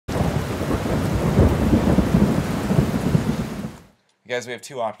Guys, we have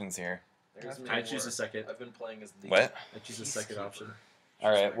two options here. I choose the second. I've been playing as the. What? I choose the second option. All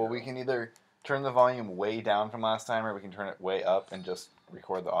right. Well, we can either turn the volume way down from last time, or we can turn it way up and just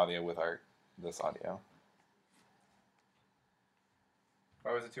record the audio with this audio.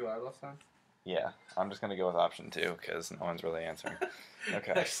 Why was it too loud last time? Yeah, I'm just gonna go with option 2 because no one's really answering.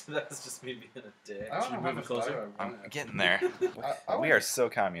 Okay. Actually, that was just me being a dick. I don't know you how move much it closer? louder I I'm want it. getting there. We are so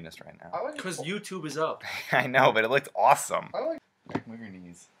communist right now. I like Because YouTube is up. I know, but it looked awesome. I like. Eric, move your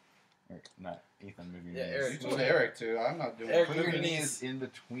knees. Or not Ethan, move your Yeah, knees. Eric, You told Eric to. I'm not doing Eric, it. Put move your your knees in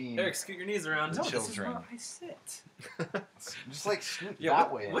between. Eric, scoot your knees around. No, children. I sit. Just like scoot Yeah,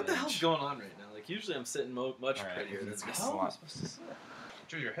 that what, way. what the hell's going on right now? Like, usually I'm sitting much All right, prettier than this this. is a lot.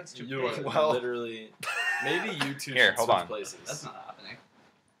 Dude, your head's too You big. are Well- literally. Maybe you two Here, should hold switch on. places. That's not happening.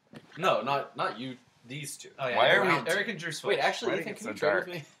 No, not you. These two. Oh yeah. Why are Eric, we- Eric and Drew switch. Wait, actually, Why Ethan, did it can get you so trade dark?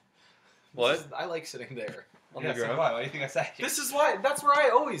 with me? What? I like sitting there. On Yeah, the so ground? why? Why do you think I sat here? This is why. That's where I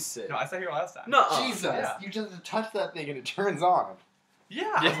always sit. No, I sat here last time. No. Jesus, Yeah. you just touch that thing and it turns on. Yeah.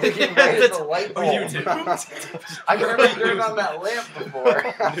 Yeah. I'm looking right at the light bulb. Oh, you did. I remember you turned on that lamp before.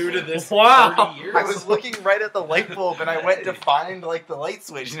 New to this. Wow. 30 years. I was looking right at the light bulb and I went to find like the light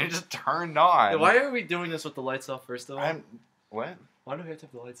switch and it just turned on. Why are we doing this with the lights off first, though? What? Why do we have to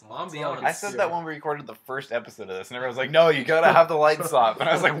have the lights on? Ambiance. I said that when we recorded the first episode of this and everyone was like, no, you gotta have the lights off. And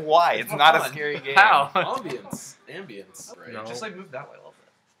I was like, why? It's not a fun. scary game. How? Ambience. Right. No. Just like move that way a little bit.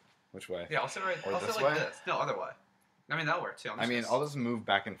 Which way? Yeah, I'll sit right. Or I'll this sit like way? this. No, other way. I mean that'll work too. I mean, I'll just move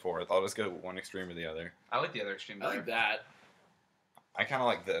back and forth. I'll just go one extreme or the other. I like the other extreme I better. like that. I kind of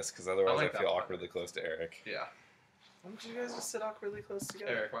like this because otherwise like I feel that one. awkwardly close to Eric. Yeah. Why don't you guys just sit awkwardly close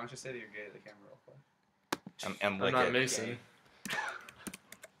together? Eric, why don't you say that you're gay to the camera real quick? And I'm lick not it. Mason.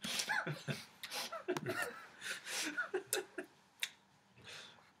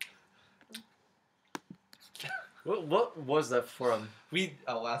 What was that from? We.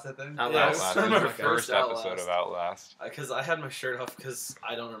 Outlast that thing. Outlast. Outlast. from This is our the first episode Outlast. of Outlast. Because I had my shirt off because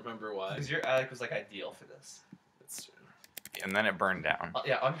I don't remember why. Because your attic was like ideal for this. It's true. And then it burned down.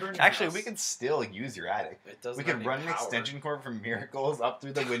 Yeah, unburned. Actually, house. we could still use your attic. It doesn't. We have could any run an power. extension cord from Miracles up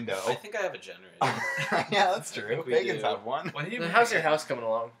through the window. I think I have a generator. Yeah, that's I true. think we Pagans do. have one. When he How's your house coming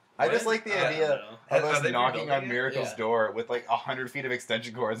along? I just like the I don't idea know. of Are us they knocking rebuilding on it? Miracle's Yeah. door with like 100 feet of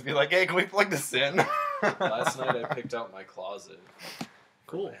extension cords and be like, hey, can we plug this in? Last night I picked out my closet.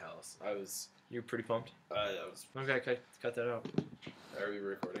 Cool. For my house. I was. You're pretty pumped. I was. Okay, cut that out. Are we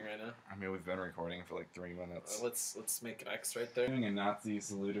recording right now? I mean, we've been recording for like 3 minutes. Let's make an X right there. Doing a Nazi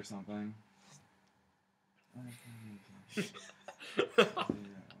salute or something. I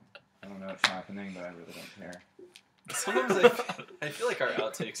don't know what's happening, but I really don't care. Sometimes I feel like our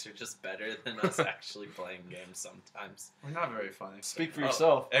outtakes are just better than us actually playing games sometimes. We're not very funny. Speak for Oh,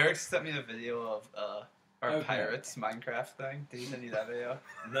 yourself. Eric sent me the video of our Okay. pirates Minecraft thing. Did he send you that video?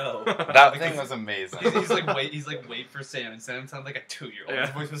 No. That thing was amazing. He's like wait for Sam, and Sam sounds like a 2-year-old. Yeah. His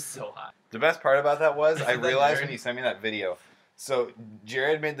voice was so high. The best part about that was I Isn't that realized Jared? when you sent me that video. So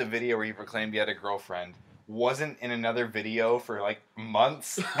Jared made the video where he proclaimed he had a girlfriend. Wasn't in another video for like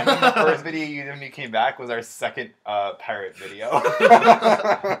months, and then the first video you did when you came back was our second pirate video.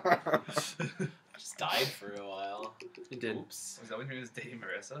 Just died for a while. You did. Oops. Was that when he was dating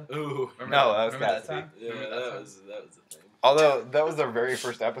Marissa? Ooh. Remember No, that was remember that Cassidy. time? Yeah, Remember that time? was the thing. Although that was our very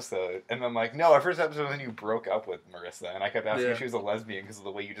first episode, and I'm like, no, our first episode was when you broke up with Marissa, and I kept asking Yeah. if she was a lesbian because of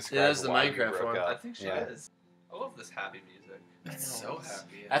the way you described Yeah, that's the why you Minecraft broke one. up. I think she Yeah. is. I love this happy music. It's so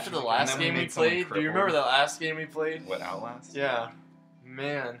happy. After the And last then we game we made someone played, do you crippled. remember the last game we played? What, Outlast? Yeah.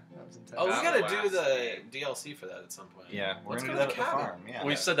 Man, that was intense. Oh, we gotta do Outlast the game. DLC for that at some point. Yeah, we're Let's gonna go do to that the at the cabin. farm. Yeah.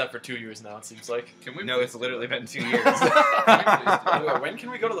 We've said that for 2 years now, it seems like. Can we No, please it's do literally that? been 2 years. Wait, when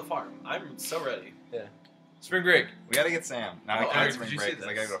can we go to the farm? I'm so ready. Spring break. We gotta get Sam. Now I Oh, can't Eric, spring did you break see because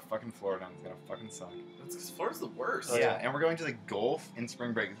I gotta this? go to fucking Florida and it's gonna fucking suck. That's because Florida's the worst. Oh, Yeah, and we're going to the Gulf in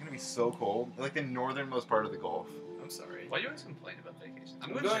spring break. It's gonna be so cold. Like the northernmost part of the Gulf. I'm sorry. Why do you always complain about vacations? I'm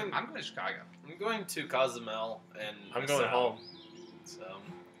I'm going going- to Chicago. I'm going to Cozumel and I'm going Nassau, home. So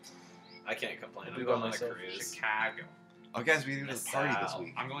I can't complain. I'll I'm be going by on a myself. cruise. Chicago. Oh, guys, we gotta go to the party this Nassau.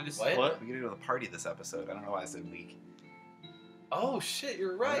 week. I'm going to What? What? We gotta go to the party this episode. I don't know why I said week. Oh shit,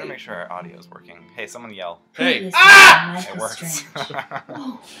 you're I'm gonna right. make sure our audio is working. Hey, someone yell. Hey! Ah! It works.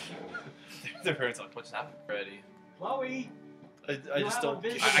 Their parents like, what's happening? Ready. Chloe, I just don't.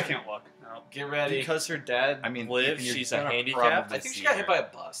 I can't walk. No. Get ready. Because her dad I mean, lives, you're she's a gonna handicap. probably I think she see got her. hit by a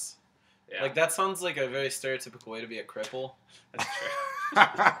bus. Yeah. Like that sounds like a very stereotypical way to be a cripple, That's true.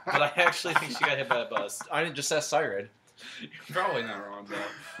 but I actually think she got hit by a bus. I didn't just ask Cyrad. You're probably not wrong,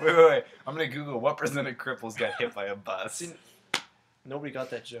 bro. Wait. I'm gonna Google what percent of cripples got hit by a bus. See, Nobody got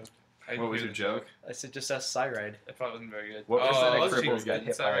that joke. I What was agree your with joke? I said just ask Cyride. That probably wasn't very good. What percent of that's cripples pretty got good.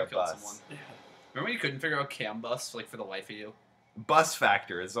 hit by Cyril a killed bus? someone. Remember when you couldn't figure out cam bus like for the life of you? Bus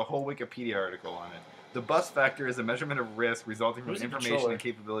factor is a whole Wikipedia article on it. The bus factor is a measurement of risk resulting from Where's the information controller? and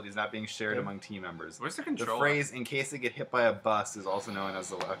capabilities not being shared Yeah. among team members. Where's the The controller? phrase "in case they get hit by a bus" is also known as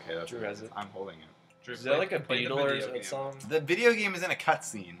the. Okay, that's Drew has it. I'm holding it. Drew, Is that like a play the Beatle or video a game. song? The video game is in a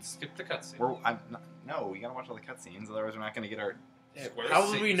cutscene. Skip the cutscene. No, we gotta watch all the cutscenes, otherwise we're not gonna get our. Square How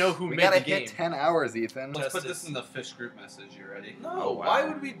would we six. know who We made gotta the game? hit 10 hours, Ethan. Let's put Justice. this in the fish group message. You ready? No, Oh, wow. why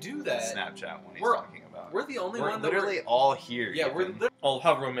would we do that? Snapchat one he's We're- talking about. We're the only We're one literally that all here. Yeah, we're Ethan. Oh,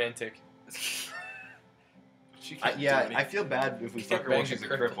 how romantic. She can't do Yeah, anything. I feel bad if we You can't fuck her while bang she's a a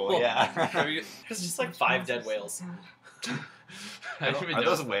cripple. cripple. Yeah. There's just like 5 dead whales. Are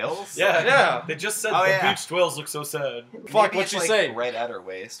those whales? Yeah, Yeah. They just said Oh, the yeah. beached whales look so sad. Fuck, Maybe what'd it's she like say? right at her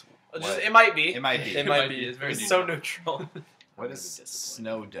waist. Just, What? it might be. It might be. It might be. It's very It's neutral. so neutral. What is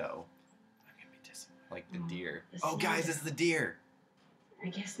snow dough? Like the deer. Oh, guys, it's the deer. I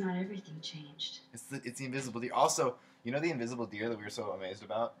guess not everything changed. It's the invisible deer. Also, you know the invisible deer that we were so amazed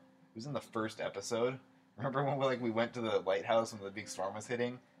about? It was in the first episode. Remember when we went to the lighthouse when the big storm was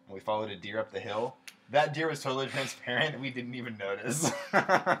hitting and we followed a deer up the hill? That deer was totally transparent. We didn't even notice.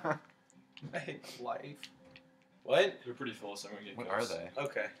 I hate life. What? We're pretty full, so I'm gonna get What are they?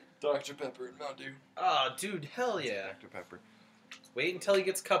 Okay. Dr. Pepper and Mountain Dew. Oh, dude, hell yeah. Dr. Pepper. Wait until he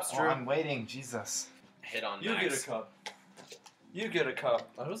gets cups, Oh, Drew. I'm waiting. Jesus. Hit on You Max. get a cup. You get a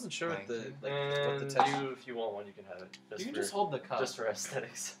cup. I wasn't sure what Thank the you. what the And text. you, if you want one, you can have it. You can just hold the cup. Just for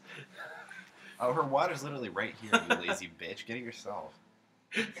aesthetics. Oh, her water's literally right here, you lazy bitch. Get it yourself.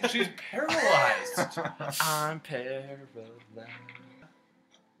 She's paralyzed. I'm paralyzed.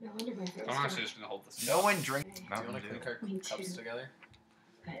 No wonder my throat's I'm actually dry. just gonna hold this. No one drinks Do you Mountain want to Dew. clink our Me cups too. together?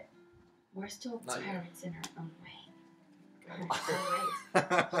 But we're still Not yet. pirates in our own way.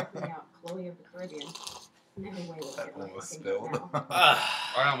 Check me out, Chloe of the Caribbean. Never way will That get like almost I can get spilled. now.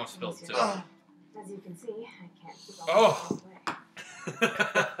 Ah. I almost spilled too. As you can see, I can't keep Oh. all this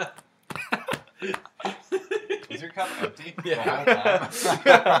way. Is your cup empty? Yeah. The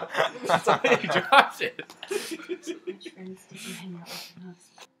whole time? Somebody dropped it. Much friends didn't hang out with the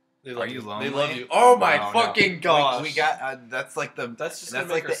most. They Are you lonely? They love you. Oh my No, no. fucking gosh. We got that's like the That's just that's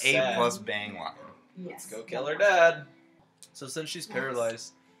gonna like make the her A sad. plus bang line. Yes. Go kill her dad. So since she's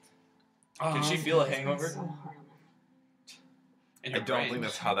paralyzed, Oh, can she feel a hangover? So hard on them. in I your don't brain. think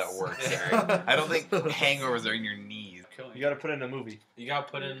that's how that works, Yeah. Eric. I don't think hangovers are in your knees. Killing You gotta put it in a movie. You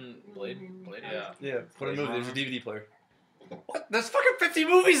gotta put in Blade. Yeah. Yeah, put in a movie. There's a Runner. DVD player. What? There's fucking 50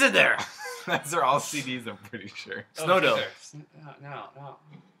 movies in there! Those are all CDs, I'm pretty sure. Snow Dough. No.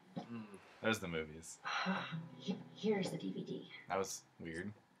 Mm. There's the movies. Here's the DVD. That was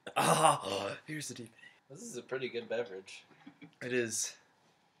weird. Ah, here's the DVD. This is a pretty good beverage. It is.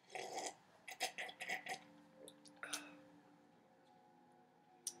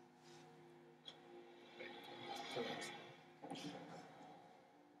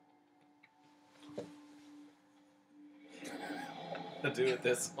 To do with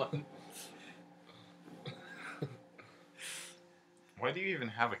this one. Why do you even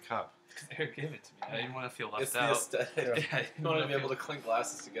have a cup? Eric gave it to me. I didn't want to feel left It's the out. aesthetic. Yeah, I You didn't want to wanna be able to clink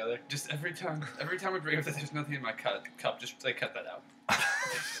glasses together. Just every time we bring up that there's nothing in my cup, just like cut that out.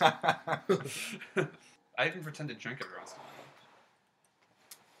 I even pretend to drink every once in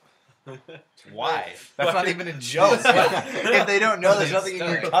a while. Why? That's not even a joke. If they don't know there's nothing in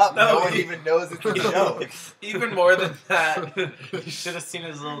your cup, no one even knows it's a joke. Even more than that, you should have seen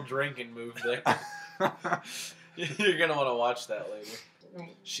his little drinking move there. You're gonna want to watch that later.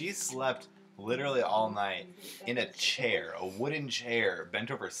 Right. She slept literally all night in a chair, a wooden chair,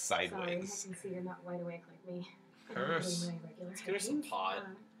 bent over Sorry, I sideways. can see you're not wide awake like me. Curse. Let's get her some pod.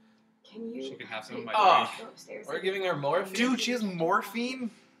 Can you? She can have some of my Oh. drink. Go upstairs We're and giving her morphine? Dude, she has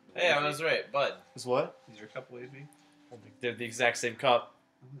morphine? Hey, I was right, bud. Is what? Is your cup wavy? They're the exact same cup.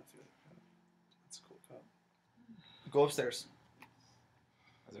 That's a cool cup. Go upstairs.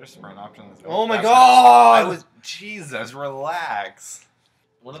 Is there a sprint option? Oh my That's- god! I was Jesus, relax.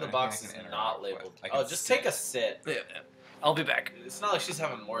 One of the Sorry, I think I boxes can is interact not with- labeled. I can Oh, just sit. take a sit. Yeah, I'll be back. It's not like she's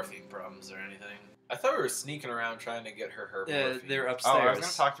having morphine problems or anything. I thought we were sneaking around trying to get her Yeah, morphine. they're Oh, upstairs. I was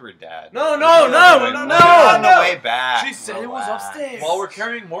gonna talk to her dad. No, no, no, We're no, on no! the way back. She said it was Relax. upstairs. While we're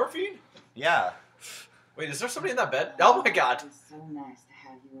carrying morphine? Yeah. Wait, is there somebody in that bed? Oh my god. It's so nice to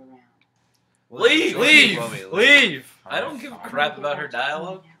have you around. Leave! Leave! Leave! Leave! I don't give a crap about her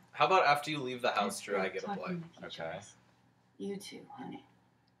dialogue. How about after you leave the house, Drew, I get a play? Okay. You too, honey.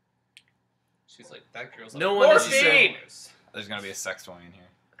 She's like, that girl's No like, one Morphine! There's gonna be a sex toy in here.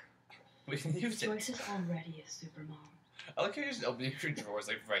 We can use it. Joyce is already a super mom. I like how you just open your drawers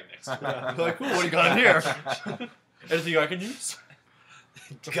like right next to it. Yeah. Like, "Ooh, what do you got in here? Anything I can use?"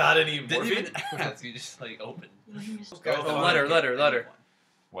 Got any Didn't morphine? even ask. You just like open. William is Oh, letter.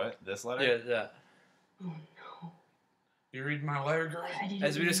 What? This letter? Yeah, yeah. Oh no. You read my letter, girl? I didn't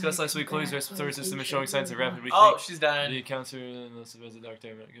As we discussed last week, Chloe's know respiratory that system is Chloe showing signs of really rapid Oh, weakening. she's dying. The cancer and the as a dark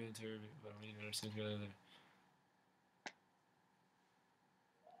time not good into her, but we didn't understand together.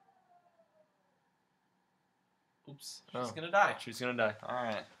 Oops. Oh. She's gonna die. She's gonna die. All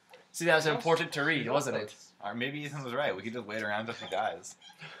right. See, that was important to read, wasn't it? Or maybe Ethan was right. We could just wait around until she dies.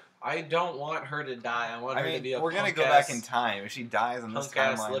 I don't want her to die. I want I her to be mean, a we're gonna punk go back ass- in time. If she dies in this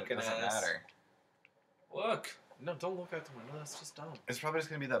punk-ass timeline, it looking doesn't ass. matter. Look. No, don't look out the window. That's just dumb. It's probably just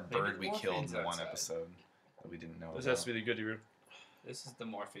gonna be that Maybe bird we morphine's killed in the one outside. episode that we didn't know This about. has to be the goodie room. This is the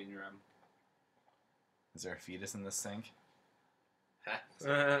morphine room. Is there a fetus in this sink?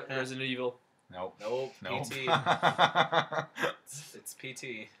 Resident Evil. Nope. Nope. Nope. PT. It's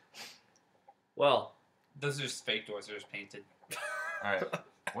PT. Well, Those are just fake doors. They're just painted. All right.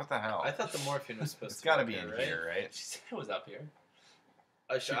 What the hell? I thought the morphine was supposed It's to. got to be be up in right? here, right? She said it was up here.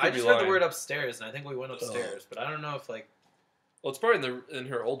 She I could be just heard the lying. word upstairs, and I think we went upstairs, but I don't know if like. well, it's probably in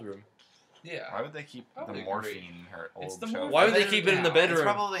her old room. Yeah. Why would they keep I would the agree. morphine in her It's old the show? morphine. Why would they Better keep it in the now. bedroom? It's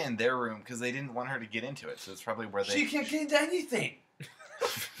probably in their room because they didn't want her to get into it. So it's probably where they. She can't get into anything.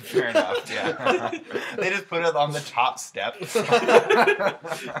 Fair enough. Yeah. they just put it on the top step.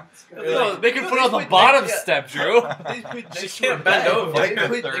 No, they can put it on the bottom step, Drew. She can't bend over. Like the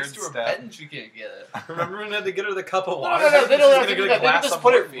Put third next to her step. bed and she can't get it. Remember when I had to get her the cup of No, water? no, no, they She's don't have gonna to get do a that. They can glass just of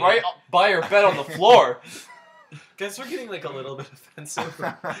put it morphine. right by her bed on the floor. Guys, we're getting like a little bit offensive.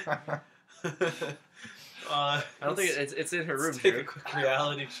 I don't think it's in her room, Let's take a Drew. quick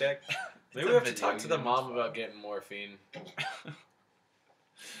reality check. Maybe a we have to video talk to the game, mom it's fine. about getting morphine.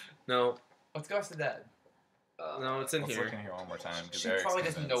 No, Let's go ask the dad. no, it's in Let's here. look in here one more time. 'cause She Eric's probably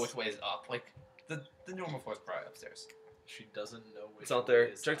doesn't know convinced. which way is up. Like the normal floor is probably upstairs. She doesn't know which It's out there.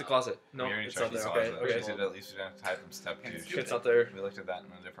 way is Check the up. closet. No, We already it's checked out the there. closet. Okay, She okay. said at least we don't have to type from step Yeah, 2. it's It's out there. We looked at that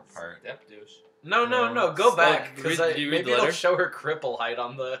in a different part. Step douche. No, No. go Oh, back because read- do you read maybe the it'll letter? show her cripple height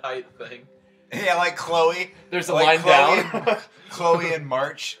on the height thing. Yeah, like Chloe. There's a Like line Chloe, down. Chloe in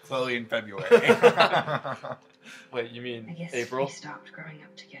March, Chloe in February. Wait, you I mean guess April? we stopped growing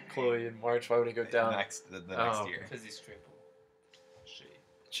up together. Chloe in March. Why would it go down? Next, the Oh. next year. Because he's triple. She.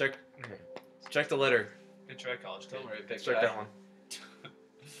 Check the letter. Good try, college kid. Don't worry, big Check guy. that one.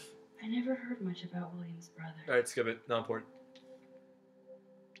 I never heard much about William's brother. All right, skip it. Not important.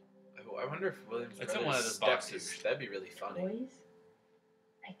 I wonder if William's It's in brother's one of those step boxes. douche. That'd be really funny. Boys,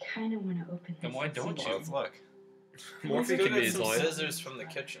 I kind of want to open this. Then why and see don't what- Well, let's look. Morphine Go can be get his some toy. scissors from the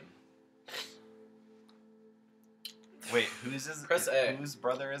kitchen. Wait, whose is Press A. whose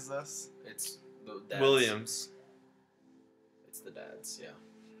brother is this? It's the dad's. Williams. It's the dad's, yeah.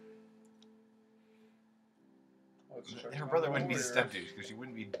 Her brother wouldn't be step douche because she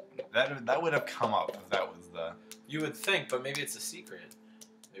wouldn't be. That would have come up if that was the. You would think, but maybe it's a secret.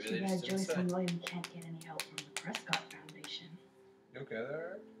 Maybe Too they bad just didn't Joyce say. and William can't get any help from the Prescott Foundation. You okay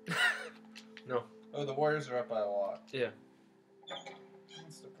there? No. Oh, the Warriors are up by a lot. Yeah.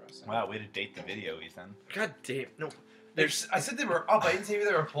 That's depressing. Wow, way to date the video, Ethan. God damn. No. I said they were up. I didn't say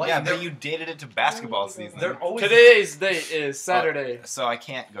they were playing. Yeah, They're- but you dated it to basketball season. They're always. Today's date is Saturday. So I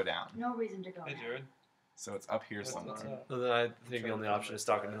can't go down. No reason to go Hey, now. Jared. So it's up here What's somewhere. up? So then I think the only option is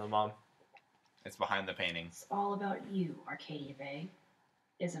talking to the mom. It's behind the painting. It's all about you, Arcadia Bay,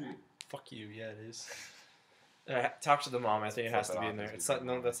 isn't it? Fuck you. Yeah, it is. Talk to the mom. I think it has to be in there. It's not.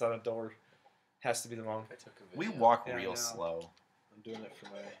 No, that's not a door. Has to be the mom. I took a We video. walk Yeah, I real know. slow. I'm doing it for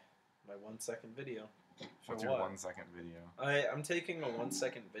my 1 second video. What's For your what? 1 second video? I'm taking a 1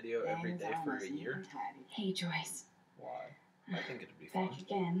 second video every day for a year. Hey, Joyce. Why? I think it'd be fun. Back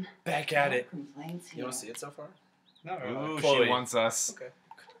again. Back at No it. complaints You here. want to see it so far? No, Ooh, Chloe. she wants us. Okay.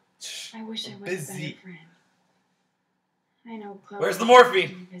 I wish I was a Busy. better friend. I know Chloe. Where's the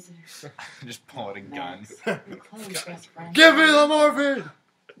morphine? Visitors. Just pulling guns. Max, and Chloe's best friend. Give me the morphine.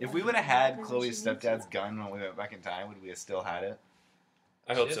 If we would have had Chloe's stepdad's gun when we went back in time, would we have still had it?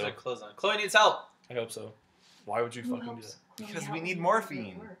 I hope She has so. her clothes on. Chloe needs help. I hope so. Why would you Who fucking do helps that? Chloe Because out we when need she's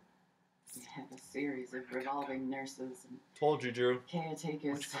morphine. at work? We have a series of revolving nurses and Told you, Drew.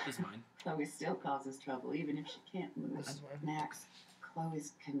 caretakers. Which cup is mine? Chloe still causes trouble, even if she can't move. Max,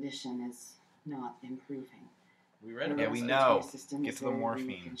 Chloe's condition is not improving. We read Her about Yeah, we it. know. respiratory system Get is to the very weak,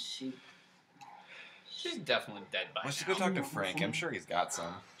 morphine. and she. She's definitely dead by Let's just now. go talk to Frank. I'm sure he's got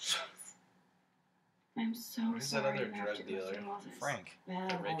some. I'm so Who's that sorry other to have drug to go dealer? through all this Frank. bad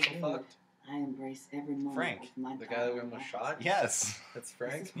That Rachel ordeal. fucked? I embrace every moment Frank, with my The guy that daughter gave him in a my shot? husband. Yes. That's This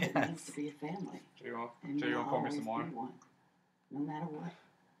Frank. is what it means to be a family. Do you want And to will pour me always some more? be one, no matter what.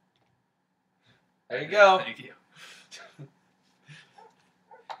 There you go. Thank you.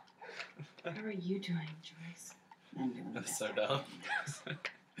 How are you doing, Joyce? I'm doing the That's best so I dumb. can.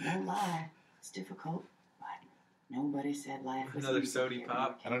 No lie, it's difficult, but nobody said life was Another easy sody here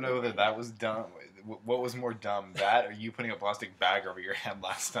pop. I don't know whether that was dumb. What was more dumb, that or you putting a plastic bag over your head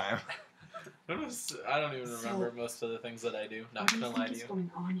last time? I don't even remember most of the things that I do. Not What do you gonna lie think to is you.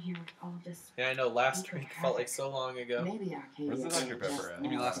 going on here with all of this? Yeah, I know. Last week felt like so long ago. Maybe Arcadia Where's the Dr. Bay just Pepper at? You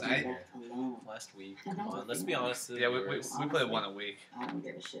mean wants last to be night? left alone. Last week. I Come don't on, let's think be that- honest. To the Yeah, we viewers. play one a week. I don't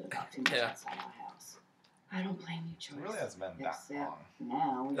give a shit about too much Yeah. outside our house. I don't blame you, It Joyce. really hasn't been that Except long.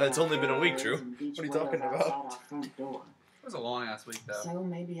 now we It's got only been a week, birds Drew. and beach What are you windows talking outside about? our front door. It was a long ass week though. So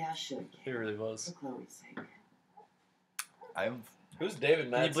maybe I should It get really for was. Chloe's sake. Who's David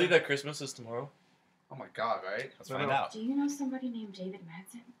Can Madsen? you believe that Christmas is tomorrow? Oh my god, right? Let's I find know. out. Do you know somebody named David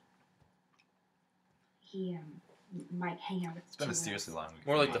Madsen? He might hang out with It's been a two seriously long week.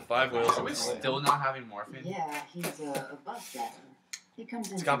 More like the 5 whales. Are we still not having morphine? Yeah, he's a bus driver. He comes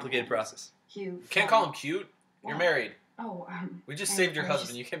in. It's a complicated sometimes. process. Cute. Can't call him cute. You're Why? married. Oh, We just I- saved your I was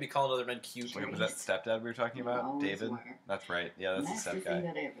husband. You can't be calling other men cute. Wait, was that stepdad we were talking about? Always David? were. That's right. Yeah, that's the Nasty step thing guy.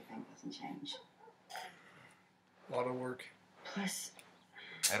 that everything doesn't change. A lot of work. Plus,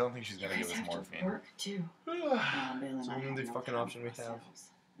 I don't think she's you gonna guys give us have to morphine. work too. Bill and It's I the only have no fucking time option for we have. ourselves.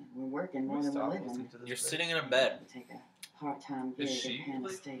 We're working more than Stop we're listening living. to this You're bitch. sitting in a bed. We take a part-time Is gig she, at Penn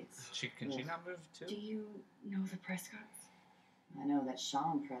like- Estates. Can she not move Do too? you know the Prescotts? I know that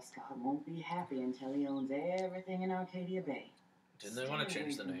Sean Prescott won't be happy until he owns everything in Arcadia Bay. Didn't they want to Stay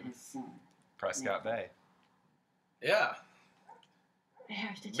change the away from name? his son. Prescott Bay. Yeah. I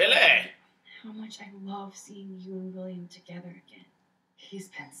have to tell Billy! you how much I love seeing you and William together again. He's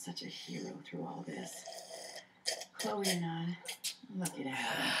been such a hero through all this. Chloe and I, lucky to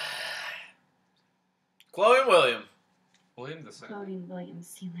have him. Chloe and William. William the same. Chloe and William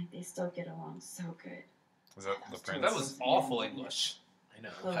seem like they still get along so good. Was that the prince? That was awful English. I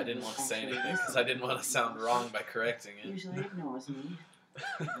know. I didn't want to say anything because I didn't want to sound wrong by correcting it. Usually ignores me.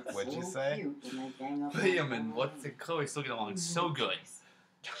 It's What'd you so say? cute when they gang up on William and him. what's the Chloe still get along so good.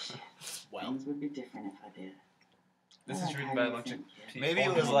 Well, Things would be different if I did. This I is like written how by a you bunch of think, kid. people. Maybe it I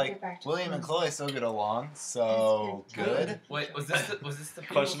was gotta like get back to William and Chloe. Chloe still get along, so It's been good. Wait, was this the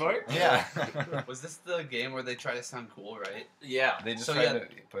Question mark? Yeah. Was this the game where they try to sound cool, right? yeah. They just So, tried yeah, to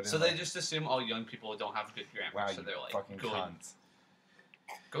put in. So they like, just assume all young people don't have good grammar, wow, so you they're like, fucking good. cunts.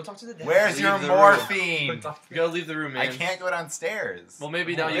 Go talk to the dad. Where's Leave your the room. morphine? Go talk to You gotta leave the room, man. I can't go downstairs. Well,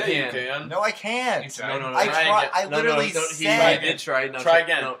 maybe now Yeah, you can. No, I can't. You tried. No, I Try tried. again. I literally he said. did try. No, Try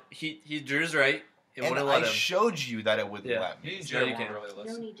again. No, he Drew's right. It And wouldn't I let him. showed you that it wouldn't Yeah. let Me me. and Yeah, Jerry you won't can. really No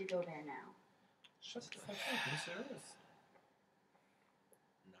listen. need to go there now. Shut the fuck up. Yes, there is.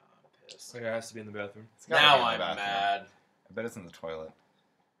 No, I'm pissed. Like, it has to be in the bathroom. It's gotta be Now in the I'm bathroom. mad. I bet it's in the toilet.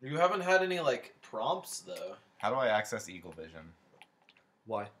 You haven't had any like prompts though. How do I access Eagle Vision?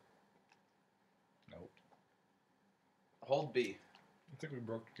 Why? Nope. Hold B. I think we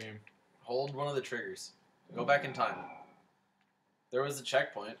broke the game. Hold one of the triggers. Go back in time. There was a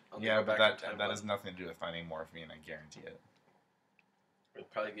checkpoint. On the Yeah, go but back in that time that button. has nothing to do with finding morphine. I guarantee it. It'll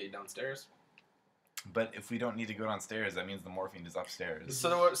probably get you downstairs. But if we don't need to go downstairs, that means the morphine is upstairs.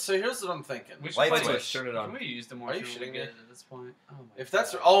 So here's what I'm thinking. We should Light play switch. Turn it on. Can we use the more Are you fuel shitting we me? get at this point? Oh my If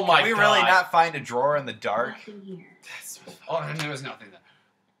that's God. oh my Can we god, really not find a drawer in the dark? Nothing here. Oh, and there was nothing there.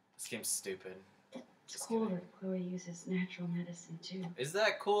 This game's stupid. It's Just cool kidding. that Chloe uses natural medicine too. Is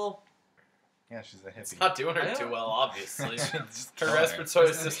that cool? Yeah, she's a It's hippie. not doing I her too don't- well, obviously. Just Her killing her.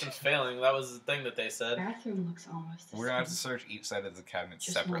 respiratory system's failing. That was the thing that they said. Bathroom looks almost the We're gonna have to same. search each side of the cabinet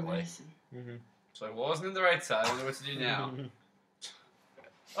Just more separately. medicine. Mm-hmm. So I wasn't in the right side. I don't know what to do now.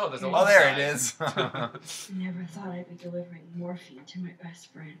 Oh, there's a Oh, left there side. it is. Never thought I'd be delivering morphine to my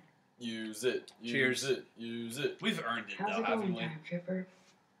best friend. Use it. Use Cheers. it. Use it. We've earned it, How's though, it haven't going, we? Time Tripper?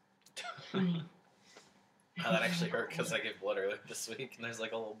 Funny. Oh, that actually hurt because I gave blood earlier this week, and there's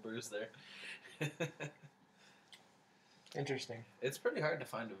like a little bruise there. Interesting. It's pretty hard to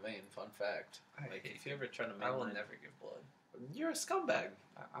find a vein. Fun fact. I Like hate if you ever try to I will mainline, never give blood. you're a scumbag.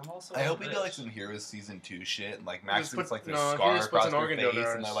 I'm also. I a hope we bitch. get like some Heroes season 2 shit. Like Just Max put- puts like their no, if scar Heroes puts across an their organ face,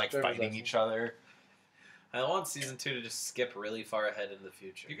 donor and they're on like his driver's fighting license. each other. I want season 2 to just skip really far ahead in the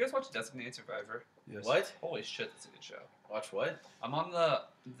future. You guys watch Designated Survivor? Yes. What? Holy shit, that's a good show. Watch what? I'm on the.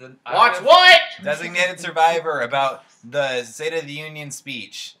 I Watch have- what? Designated Survivor about the State of the Union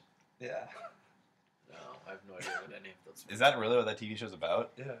speech. Yeah. No, I have no idea what any of those. Is that really what that TV show's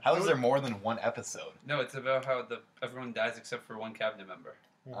about? Yeah. How is there more than one episode? No, it's about how everyone dies except for one cabinet member.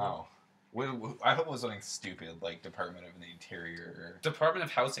 Oh. I hope it was something stupid like Department of the Interior. Department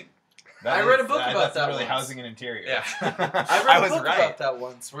of Housing. I read a book about that's that literally once. Housing and Interior. Yeah. I read a was book right. about that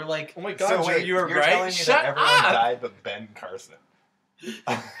once. We're like, Oh my god, So wait, you were you're right. telling me Shut that everyone up! died but Ben Carson?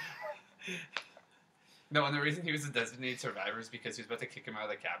 No, and the reason he was a designated survivor is because he was about to kick him out of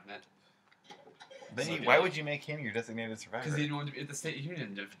the cabinet. Then why would you make him your designated survivor? Because he didn't want to be at the State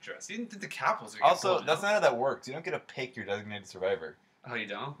Union address. He didn't think the Capitals were Also, that's not how that works. You don't get to pick your designated survivor. Oh, you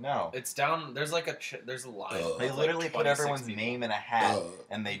don't? No. it's down. There's like there's a line. They of, literally like, put 26 everyone's people. name in a hat,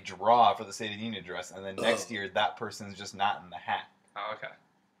 and they draw for the State of the Union address, and then next year that person's just not in the hat. Oh, okay.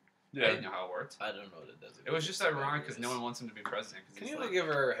 I didn't know how it worked. I don't know what it does. It was just ironic because no one wants him to be president. 'Cause Can he's you like, give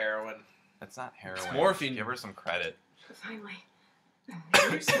her heroin? That's not heroin. It's morphine. Give her some credit. Finally.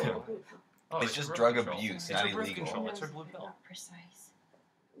 oh, It's just birth drug control. abuse, It's not her birth illegal. control. It's her blue pill. Not precise.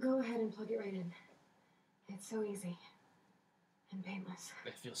 Go ahead and plug it right in. It's so easy. And painless.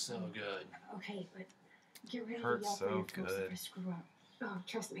 It feels so good. Okay, but get rid of Hurts the yelp so on your folks good. if I screw up. Oh,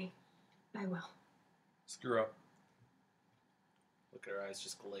 trust me. I will. Screw up. Look at her eyes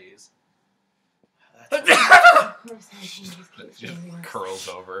just glaze. Of course I can just keep Just getting worse. curls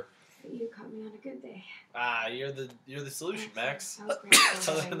over. But you caught me on a good day. You're the solution, Max. I was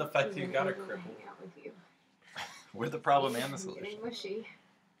grateful Other that than the I fact that you even got a able to cripple. hang out with you. We're the problem and the I'm solution. getting mushy.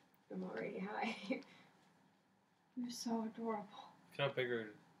 I'm already high. You're so adorable. Look how big her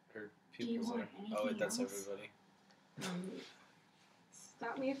you pupils want are. Oh wait, anything that's else? everybody.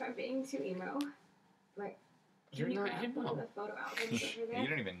 Stop me if I'm being too emo. But You're can you not grab one of emo. the photo albums over there? You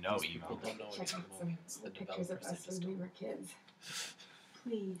don't even know These people emo. don't know Check it's out emo. some It's the pictures of developers that us just when we don't. were kids.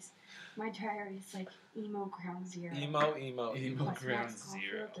 Please. My diary is like emo ground zero. Emo. Emo Plus, ground Max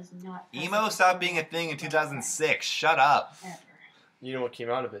zero. Caulfield does not Emo hesitate stopped to being a walk thing in the 2006. Shut up. Ever. You know what came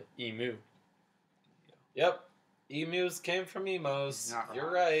out of it? Emu. Yep. Emus came from emos. He's not You're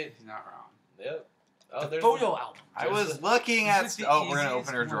wrong. right. He's not wrong. Yep. Oh, The there's photo album. I was looking at. This is the Oh, we're gonna easiest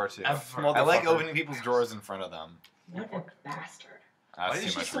open her drawer one too. ever. I like Motherfucker. opening people's drawers in front of them. What a bastard. That's Why is too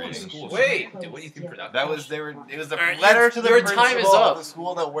she much still in reading. school? Wait. Do what you think productive. That was they were. It was a Alright, letter to the your time principal is up. of the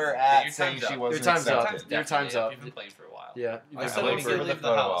school that we're Yeah, at your saying time's she up. wasn't Your time's up. accepted. Your time's up. You've been playing for a while. Yeah. I I said like we for could the leave the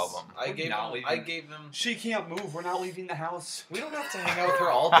photo house. album. I gave Not him. leaving. I gave him. She can't move. We're not leaving the house. We don't have to hang out with her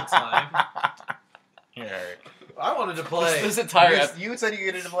all the time. Here. I wanted to play. This entire You said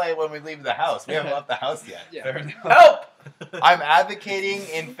you get to play when we leave the house. We haven't left the house yet. Fair enough. Help! I'm advocating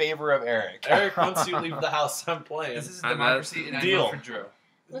in favor of Eric. Eric, once you leave the house, I'm playing. This is I'm democracy, and I deal. vote for Drew.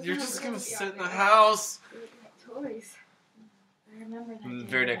 Look You're how just gonna really sit in the are. house. Toys. I remember that day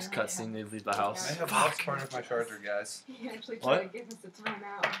Very when next I had cutscene, they leave the I house. have Fuck. lost part of my charger, guys. He actually What? tried to give us a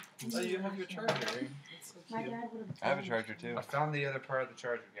timeout. Oh, you have your charger. That's so My cute. dad would have. I have a charger too. I found the other part of the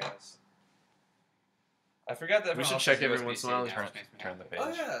charger, guys. I forgot that. We should everyone check else's every once in a USB-C while. now, Turn, which makes me turn the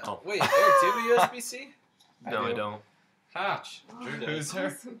happy. page. Oh yeah. Oh. Wait, Eric, do you have a USB-C? No, I do. don't. Ha! Oh, Drew Who's her?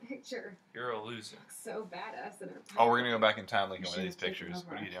 awesome picture. You're a loser. Looks so badass in her. Oh, we're gonna go back in time looking We at one of these should have taken pictures.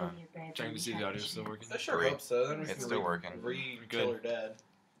 over What are you our doing? Konya bed Checking when to see we if the had audio's still shit. working. I sure Three. hope so. Then we It's can still working. Re-kill her dad.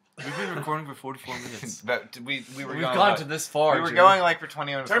 We've been recording for 44 minutes. But we were We've going. gone like, to this far. we were Drew. going like for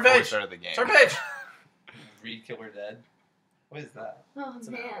 20 minutes Turn before we page. started the game. Turn page. Re-killer dead. What is that? Oh It's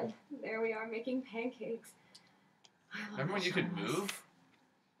an man, owl. there we are making pancakes. I love Remember when you could marshmallows. move?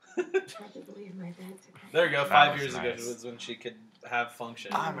 Tried to believe my dad took that. There you go. That 5 was years ago nice. was when she could have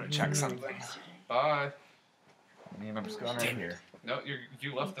function. I'm gonna check something. Bye. Me and I'm just going right here. No,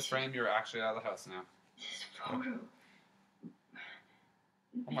 you left the frame. You're actually out of the house now. This photo.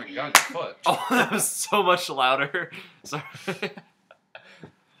 Oh my god, your foot. Oh, that was so much louder. Sorry. Listen,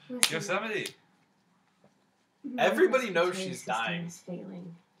 Yosemite. my Everybody knows respiratory she's system dying. is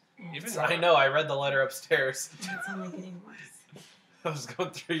failing, and Even it's I know. I read the letter upstairs. only getting worse. I was going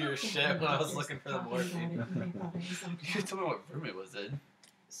through your shit when I was looking for the Talking about morphine. it, my father is on You should tell me what room it was in.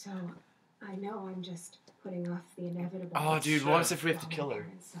 So, I know I'm just putting off the inevitable. Oh, dude, Sure. what if we have to While kill my her?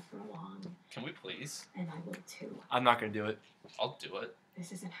 parents suffer along, Can we please? and I will too. I'm not gonna do it. I'll do it.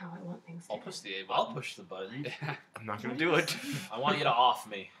 This isn't how I want things to I'll end. push the A I'll button. push the button. Yeah. I'm not gonna do it. I want you to off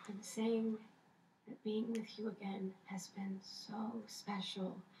me. I'm saying that being with you again has been so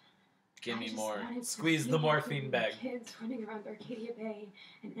special. Give I me just more. wanted to Squeeze feel the like we morphine were bag. Kids running around Arcadia Bay,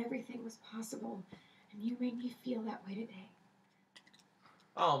 and everything was possible, and you made me feel that way today.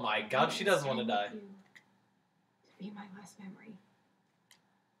 Oh my god, she doesn't want to die. To be my last memory.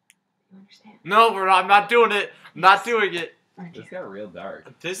 You understand? No, we're not. I'm not doing it. I'm not doing it. Aren't you? This got real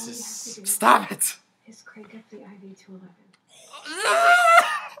dark. This All you is. have to do Stop it. is crank up the IV to 11.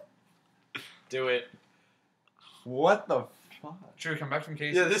 Do it. What the fuck? Drew, come back from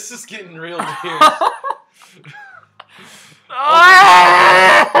Casey. Yeah, this is getting real weird.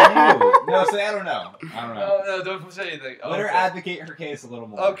 You say I don't know. I don't know. Oh, no, don't say anything. Let her Okay. advocate her case a little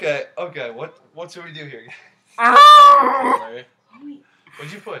more. Okay. What should we do here? Chloe,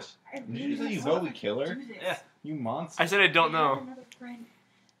 What'd you push? I Did really you say you myself vote we kill her? do this. Yeah. You monster. I said I don't I had know. another friend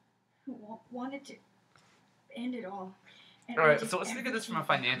who wanted to end it all. And All I right. did So let's think of this from a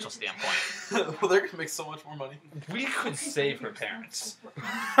everything I financial could to standpoint. Well, they're gonna make so much more money. We could save her parents.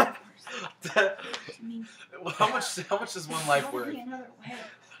 I mean, How much is one life there'll worth? be another way.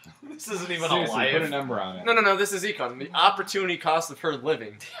 This isn't even a Seriously, put a life. number on it. No, this is econ. The opportunity cost of her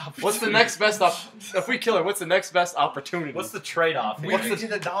living. What's the next best if we kill her, what's the next best opportunity? What's the trade-off? We What's could the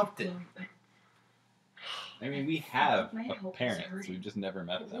get adopted. I mean, we have My hope is parents. hurting. We've just never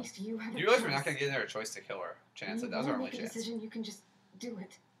met At them. least you have You a realize we're choice. not gonna give her a choice to kill her. Chance. When That was you our wanna only make a chance. decision, you can just do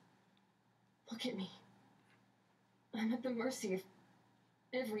it. Look at me. I'm at the mercy of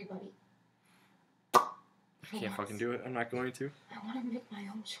everybody. I can't fucking do it. I'm not going to. I want to make my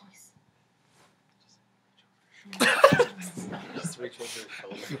own choice. Just reach over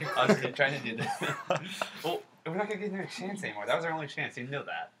her shoulder. I was trying to do this. Well, we're not gonna give her a chance anymore. That was our only chance. You know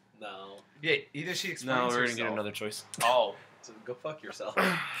that. No. Yeah. Either she explains No, we're herself. gonna get another choice. Oh, so go fuck yourself.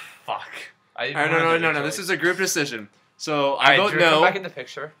 Fuck. I All right, no. This is a group decision. So I vote Come no. back in the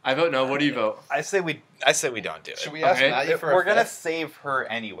picture. I vote no. What do you vote? I say we don't do it. Should we ask Okay. Maddie for a We're gonna fifth? save her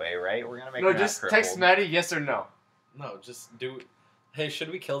anyway, right? We're gonna make No, her not just crippled. text Maddie yes or no. No, just do. Hey,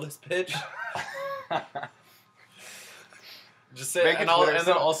 should we kill this bitch? Just say, Make a and, I'll, Twitter- and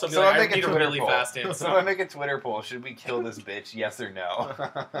then also be someone like, I make a need a Twitter really poll. fast answer. Someone make a Twitter poll. Should we kill this bitch? Yes or no?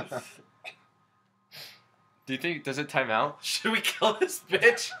 Do you think does it time out? Should we kill this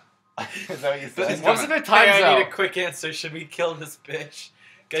bitch? Is that what you said? What if it times Hey, I need out? a quick answer. Should we kill this bitch?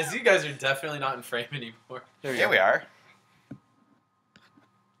 Guys, you guys are definitely not in frame anymore. There Yeah, we are.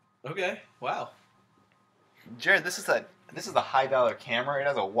 Okay, wow. Jared, this is a $high camera. It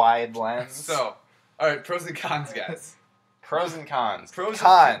has a wide lens. So, all right, pros and cons, guys. Pros and cons.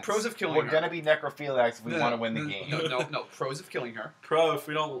 Pros of killing We're her. gonna be necrophiliacs if we No, want to win the no, game. No. Pros of killing her. Pro, if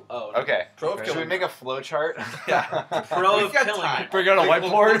we don't. Oh. Okay. Pro of Should killing we make a flow chart? Yeah. Pro We've of got killing time. her. Bring out a Like,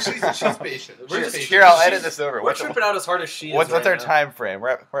 whiteboard. She's patient. We're Here, just patient. here, I'll She's- edit this over. We're What's, tripping out as hard as she is. what's right our now. time frame? We're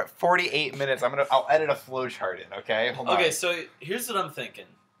at 48 minutes. I'll edit a flow chart in. Okay. Hold Okay, on. so here's what I'm thinking.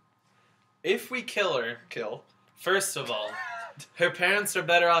 If we kill her, first of all, her parents are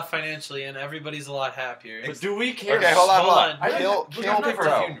better off financially and everybody's a lot happier. But do we care? Okay, hold on. Hold on. Kill We're gonna pay for her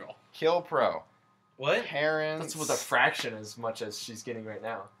pro. funeral. Kill pro. What? Parents. That's with a fraction as much as she's getting right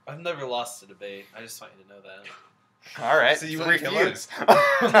now. I've never lost a debate. I just want you to know that. All right. So you wanna kill her? refuse.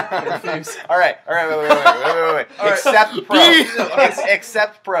 All right. Wait. All right. Except pro. Okay.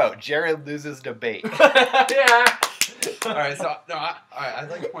 Except pro. Jared loses debate. Yeah. All right, so I'd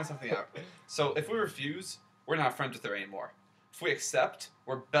like to point something out. So if we refuse, we're not friends with her anymore. If we accept,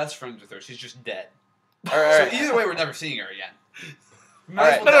 we're best friends with her. She's just dead. All right. So either way, we're never seeing her again. All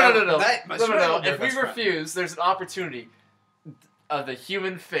right. No. If we refuse, there's an opportunity of the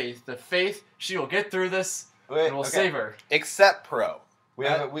human faith, the faith she will get through this Wait, and we'll okay. save her. Except pro. We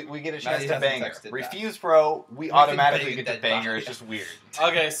Matt- get a chance Maddie to hasn't bang her. texted that. Refuse pro. We can automatically bang a get to dead bang body. her. It's just weird.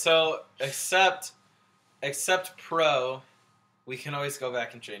 Okay, so except pro, we can always go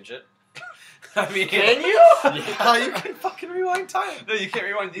back and change it. I mean, Can you? Yeah, you can fucking rewind time. No, you can't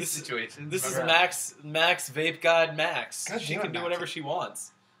rewind these situations. This is Remember? Max Vape God Max. God She damn it, can do Max. whatever she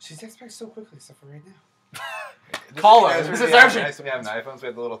wants. She texts back so quickly, except for right now. Call her. This This is is actually urgent. nice. We have an iPhone, so we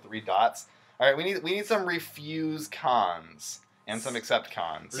have the little 3 dots. All right, we need some refuse cons and some accept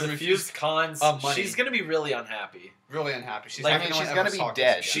cons. Refuse cons. Money. She's gonna be really unhappy. Really unhappy. She's Like, not I mean, gonna she's ever gonna be talk to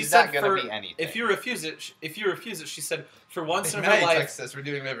dead. us She again. She's said not gonna for- be anything. If you refuse it, she said, for once If in her Maddie life, texts us, we're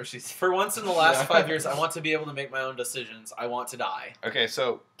doing whatever she's. for once in the last Yeah. 5 years, I want to be able to make my own decisions. I want to die. Okay,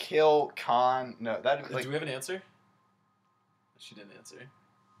 so kill con. No, that Do we have an answer? She didn't answer.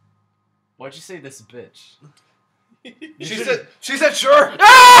 Why'd you say this bitch? She said sure.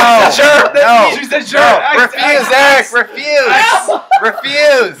 No, Sure. no, She said sure. no, refuse, Eric,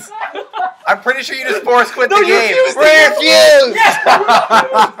 refuse. I'm pretty sure you just force quit the No, you game. refused Refuse.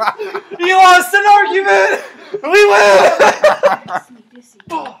 You lost an argument. We win.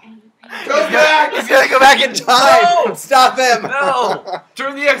 Go back. He's gonna go back in time. No. Stop him. No.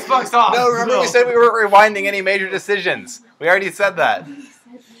 Turn the Xbox off. No, remember we said we weren't rewinding any major decisions. We already said that.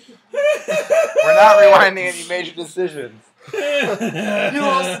 We're not rewinding any major decisions. You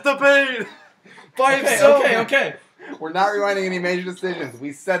lost the debate by himself. Okay. We're not rewinding any major decisions.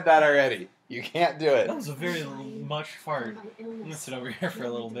 We said that already. You can't do it. That was a very much fart. I'm gonna sit over here for a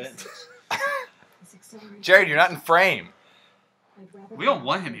little bit. Jared, you're not in frame. We don't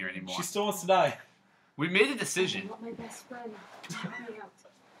want him here anymore. She still wants to die. We made a I decision. want my best friend to help me out.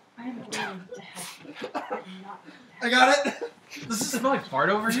 I am willing to help you, but not I got it. Does this smell like fart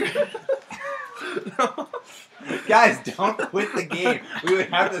over here? Guys, don't quit the game. We would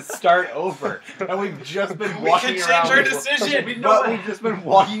have to start over. And we've just been We walking can around. change our decision. But we've just been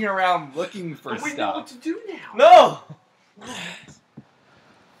walking around looking for We know what stuff. to do now. No.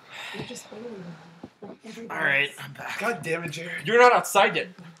 You're just failing me, like everybody All right, else. I'm back. God damn it, Jared. You're not outside yet.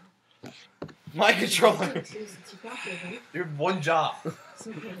 My controller. You two since you got here, right? You have one job.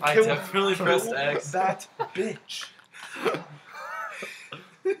 So good. I Kill- definitely pressed X. That bitch. I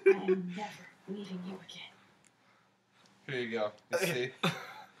am never leaving you again. Here you go. You see?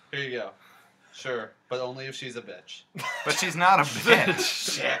 Here you go. Sure, but only if she's a bitch. But she's not a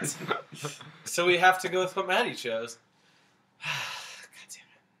bitch. Shit. So we have to go with what Maddie chose. God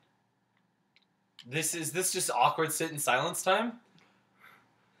damn it. Is this just awkward sit in silence time?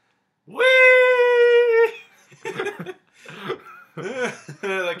 Whee!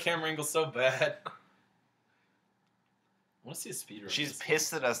 That camera angle's so bad. I want to see a speedrun. She's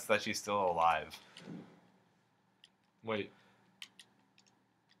pissed at us that she's still alive. Wait.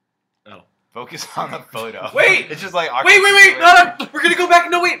 Oh. Focus on the photo. Wait! It's just like Wait! awkward No! We're gonna go back.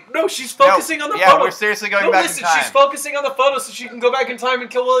 No, wait. No, she's focusing on the yeah, photo. we're seriously going No, back listen. in time. She's focusing on the photo so she can go back in time and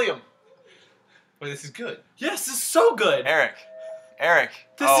kill William. Wait, this is good. Yes, this is so good. Eric.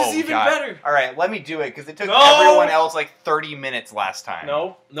 This Oh, is even God. better. All right, let me do it because it took No! everyone else like 30 minutes last time.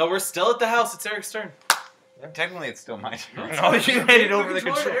 No, we're still at the house. It's Eric's turn. Technically, it's still my turn. No, you made it over the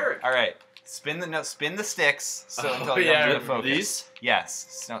controller. Eric. All right, spin the sticks so until it yeah, comes into focus. these? Yes,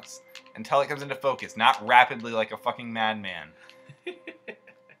 so, until it comes into focus, not rapidly like a fucking madman.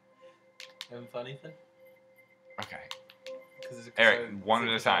 Having fun, Ethan? Okay, Eric, one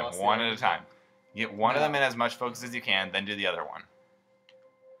at a time. One at a time. Get one of them in as much focus as you can, then do the other one.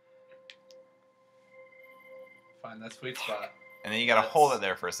 Find that sweet spot. And then you gotta hold it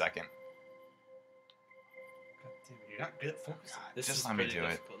there for a second. God damn it, you're not good at focusing. This Just is let me pretty do it.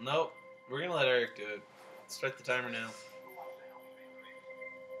 difficult. Nope. We're gonna let Eric do it. Start the timer now.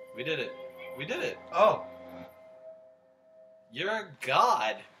 We did it. We did it. Oh. You're a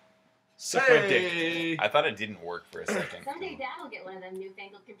god. Suck my dick. I thought it didn't work for a second. Someday Dad will get one of them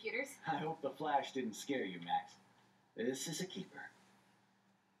newfangled computers. I hope the flash didn't scare you, Max. This is a keeper.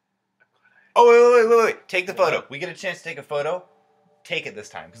 Oh, wait. Take the photo. We get a chance to take a photo. Take it this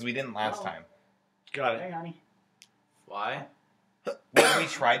time, because we didn't last time. Got Hey, honey. Why? When we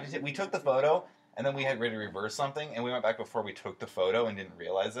tried to we took the photo, and then we had to reverse something, and we went back before we took the photo and didn't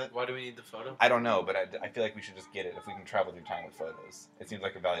realize it. Why do we need the photo? I don't know, but I feel like we should just get it if we can travel through time with photos. It seems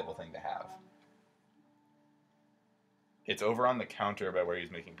like a valuable thing to have. It's over on the counter by where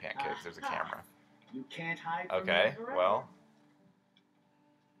he's making pancakes. There's a camera. You can't hide from Okay, me forever. well.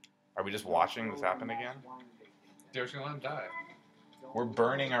 Are we just watching this happen again? You're just gonna let him die. We're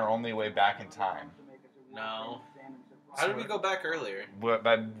burning our only way back in time. No. How did we go back earlier?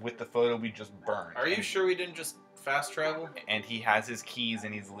 With the photo we just burned. Are you sure we didn't just fast travel? And he has his keys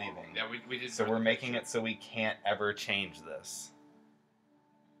and he's leaving. Yeah, we did. So we're making it so we can't ever change this.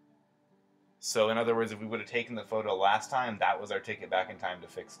 So in other words, if we would have taken the photo last time, that was our ticket back in time to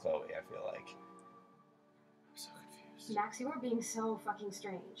fix Chloe, I feel like. I'm so confused. Max, you are being so fucking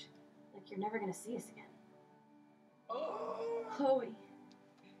strange. Like you're never gonna see us again. Chloe,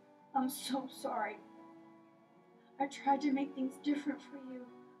 I'm so sorry. I tried to make things different for you.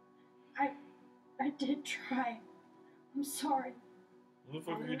 I did try. I'm sorry. What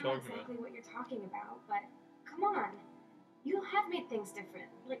the I fuck are don't you know talking exactly about? what you're talking about, but come on. You have made things different.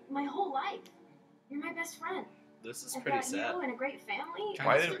 Like my whole life. You're my best friend. This is I've pretty got sad. you and a great family.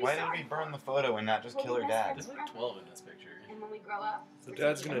 Why I'm did really we sorry. burn the photo and not just We'll kill be her best dad? friends There's like 12 in this picture. And when we grow up, So we're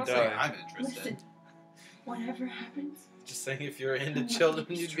Dad's taking gonna I'm care saying of die. I'm interested. Listen, whatever happens, Just saying if you're into I want children, to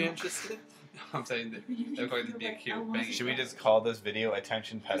be you'd be strong. interested. I'm saying that even if they're you going to feel be a like I cute lost banging. you Should we back, just call this video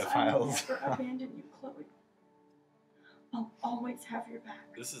Attention 'cause I will Pedophiles? never abandon you, Chloe. I'll always have your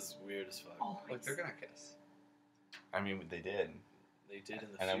back. This is weird as fuck. Always. Like they're gonna kiss. I mean, they did. They did in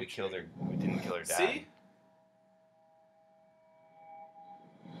the And then we future. killed her. We didn't kill her dad. See?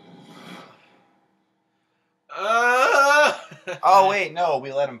 Oh, wait, no.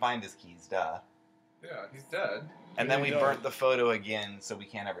 We let him find his keys, duh. Yeah, he's dead. And then we burnt the photo again, so we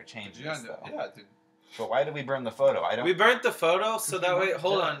can't ever change Yeah, this, though. yeah, dude. But why did we burn the photo? I don't. We burnt the photo so that way.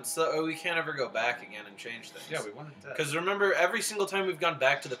 Hold Yeah. on, so we can't ever go back again and change things. Yeah, we wanted dead. Because remember, every single time we've gone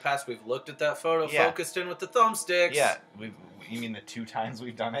back to the past, we've looked at that photo, Yeah. focused in with the thumbsticks. Yeah, you mean the 2 times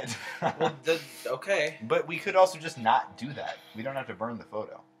we've done it? Well, okay. But we could also just not do that. We don't have to burn the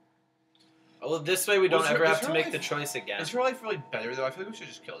photo. Well, this way we don't Was ever her- have is to her make life- the choice again. Is her life really better though? I feel like we should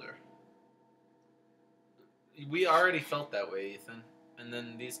just kill her. We already felt that way, Ethan. and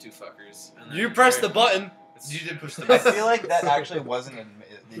then these two fuckers. And then You press the button. You did push the I button. feel like that actually wasn't.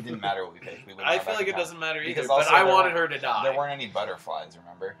 It didn't matter what we picked. We wouldn't I have feel back like in it time. doesn't matter either, Because but also I there wanted weren't- her to die. There weren't any butterflies,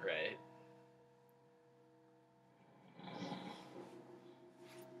 remember? Right.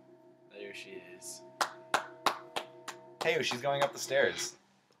 There she is. Hey, she's going up the stairs.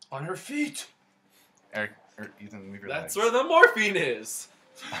 On her feet. Eric, or Ethan, move your That's legs. where the morphine is.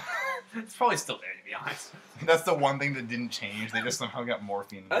 It's probably still there, to be honest. That's the one thing that didn't change. They just somehow got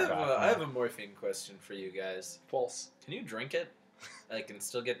morphine. In I the have a morphine question for you guys. False. Can you drink it? Like, and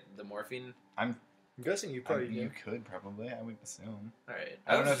still get the morphine? I'm guessing you probably You do. could probably. I would assume. Alright.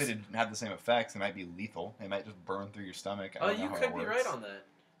 I don't know if it'd have the same effects. It might be lethal. It might just burn through your stomach. I Oh, don't know you how could it be works. right on that.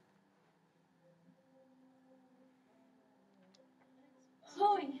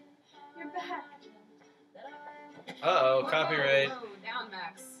 Chloe, you're back. Uh-oh, Whoa, copyright. Whoa, down,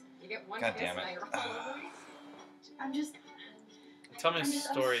 Max. You get one God kiss damn and it. now you're all over me. I'm just. Tell me a I'm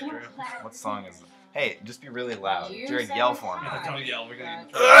just story, I'm so Drew. glad. What song is it? Hey, just be really loud. You Jared, said yell it's for me. hot. Don't yell, we're gonna get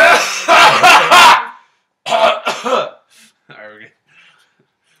in Alright, Alright, we're good.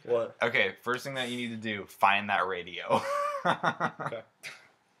 What? Okay, first thing that you need to do, find that radio. Okay.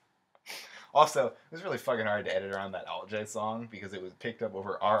 Also, it was really fucking hard to edit around that LJ song because it was picked up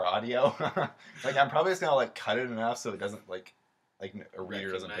over our audio. Like, I'm probably just gonna like cut it enough so it doesn't like a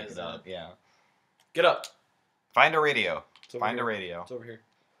reader doesn't pick Recognize it up. Yeah. Get up. Find a radio. It's over Find here. a radio. It's over here.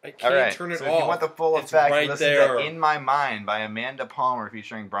 I All can't right. turn it so off. if you want the full It's effect, right listen there. to "In My Mind" by Amanda Palmer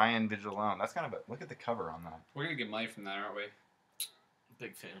featuring Brian Vigilone. That's kind of a look at the cover on that. We're gonna get money from that, aren't we?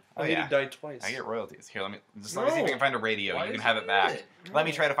 Big fan. Oh I need yeah. to die twice. I get royalties. Here, let me see if I No. can find a radio. Why You can is have it it back. muted? Let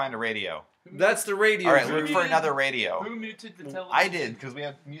me try to find a radio. That's the radio. All right, Drew. look for another radio. Who muted the television? I did because we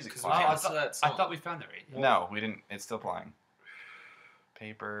have music Because we playing. can't I listen to that I song. thought we found the radio. No, we didn't. It's still playing.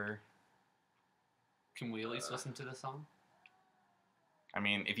 Paper. Can we at least listen to the song? I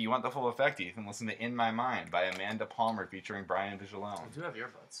mean, if you want the full effect, you can listen to "In My Mind" by Amanda Palmer featuring Brian Vigilone. We do have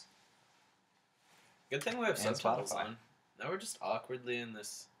earbuds. Good thing we have And subtitles Spotify. on. Now we're just awkwardly in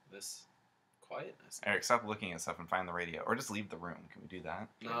this quietness. Eric, stop looking at stuff and find the radio, or just leave the room. Can we do that?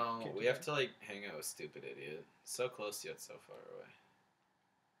 No, Can't we do have that. to like hang out with stupid idiot. So close yet so far away.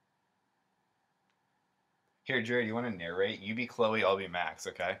 Here, Jared, you want to narrate? You be Chloe, I'll be Max.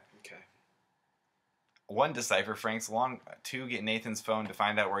 Okay. Okay. 1. Decipher Frank's long. 2. Get Nathan's phone to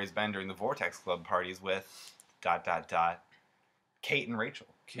find out where he's been during the Vortex Club parties with ... Kate and Rachel.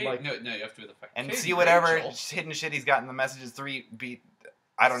 Kate, Like- no, you have to do the fact. And Kate see whatever Rachel. hidden shit he's got in the messages. 3. Be...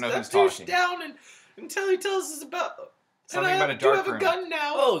 I don't know Step who's douche talking. down and until he tells us about Something and I about a do dark have room. a gun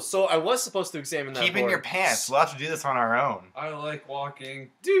now. Oh, so I was supposed to examine that Keep in board. your pants. We'll have to do this on our own. I like walking.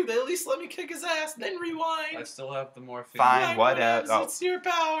 Dude, they at least let me kick his ass, then I rewind. still have the morphine. Fine. Rewind whatever. whatever, Oh. It's your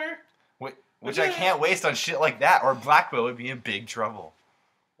power. Which I can't waste on shit like that, or Blackwell would be in big trouble.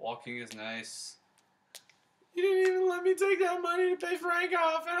 Walking is nice. You didn't even let me take that money to pay Frank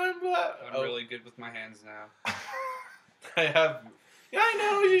off, and I'm glad. I'm really good with my hands now. I have. Yeah, I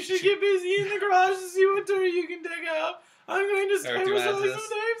know. You should get busy in the garage to see what tour you can dig up. I'm going to Eric, do you start wanna add to selling some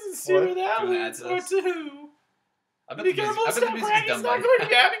this? names and see What? where that Do you wanna add leads, to or this? to who. I bet Be the music, careful, I bet the step music is Frank's done not by going to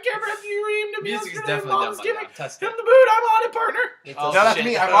get and camera if you reamed him Music is yesterday. definitely Mom's done by giving now. Test him it. the boot. I'm on it, partner. Oh, Shout out to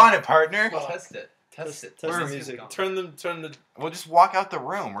shit. me. I'm on it, partner. Test it. Test it. Test the Where's music. gone? Turn the. We'll just walk out the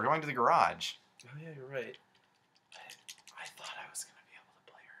room. We're going to the garage. Oh yeah, you're right. I thought I was gonna be able to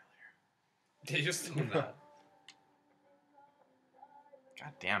play earlier. Did you still not?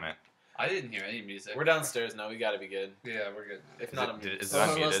 God damn it. I didn't hear any music. We're downstairs now. We gotta be good. Yeah, we're good. If not, I'm. Is it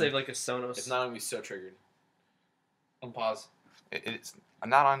Unless unmuted? they have like a Sonos. If not, I'm gonna be so triggered. On pause. It's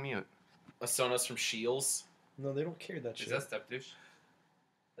not on mute. A Sonos from Shields. No, they don't carry that Is shit. that step douche?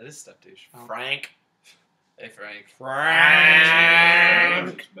 That is step douche. Oh. Frank. Hey, Frank.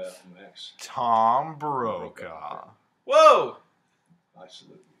 Max Battle, Max. Tom Brokaw. Whoa! I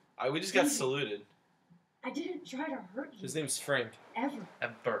salute you. We just got saluted. I didn't try to hurt you His name's Frank. ever,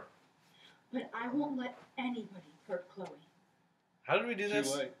 Emperor. but I won't let anybody hurt Chloe. How did we do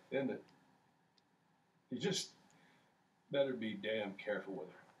this? Too late, isn't it? You just better be damn careful with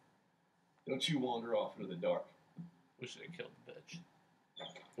her. Don't you wander off into the dark. We should have killed the bitch.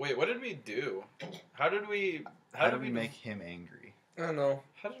 Wait, what did we do? How did we? How did we make him angry? I don't know.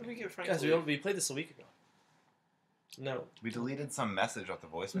 How did we get Frank? Guys, to we, leave? we played this a week ago. No. We deleted some message off the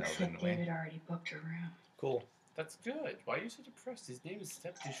voicemail, Looks like didn't we? David already booked her room. Cool. That's good. Why are you so depressed? His name is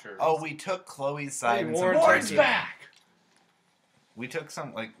Step Douche. Oh, we took Chloe's side. Hey, in some Warren's argument. back! We took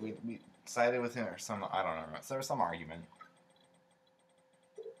some, like, we sided with him or some, I don't know. So there was some argument.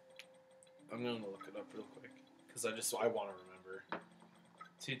 I'm gonna look it up real quick because I want to remember.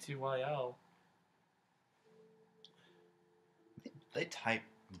 TTYL. They type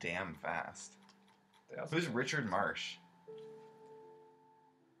damn fast. They also Who's Richard Marsh?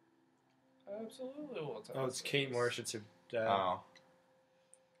 Absolutely will tell Oh, us it's Kate this. Marsh. It's her dad. Oh,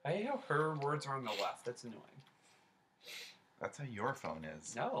 I hate how her words are on the left. That's annoying. that's how your phone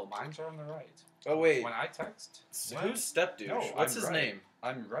is. No, mine's are on the right. Oh wait, When I text, who's step douche? No, What's I'm his right. name?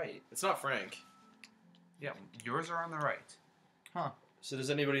 I'm right. It's not Frank. Yeah, yours are on the right. So does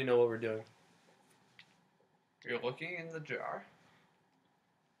anybody know what we're doing? You're looking in the jar.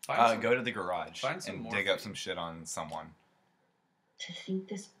 Find some- Go to the garage find some and more dig up food. some shit on someone. To think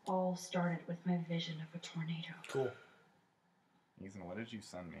this all started with my vision of a tornado. Cool. Ethan, what did you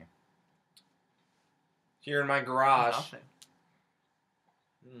send me? Here in my garage. Nothing.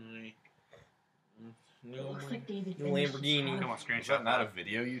 Mm. It No, looks like David No finished his Lamborghini. car. Come on, Is screenshot that not a that.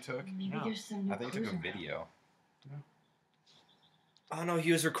 video you took? Maybe No. there's some new I think you took clues a around. video. Oh no,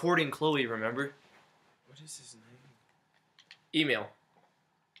 he was recording Chloe. Remember? What is his name? Email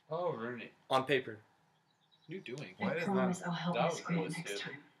Oh, Rooney. on paper. What are you doing? Why I does promise I'll help that Miss was Grant really next stupid.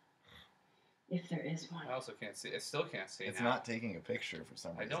 time. If there is one. I also can't see. I still can't see It's now. not taking a picture for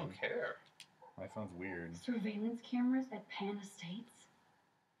some I reason. don't care. My phone's weird. Surveillance cameras at Pan Estates?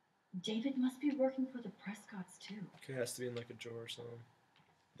 David must be working for the Prescotts too. Okay, it has to be in like a drawer or something.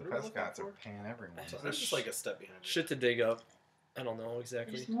 The What are we looking Prescotts are for? paying everyone. There's just like a step behind it. Shit to dig up. I don't know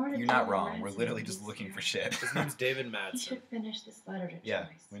exactly. There's more to You're not David wrong. We're Ransom literally than just meets looking here. for shit. His name's David He Madsen. should finish this letter to Yeah,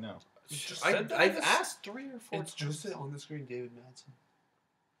 Joyce. we know. I've asked 3 or 4 It's just on the screen, David Madsen.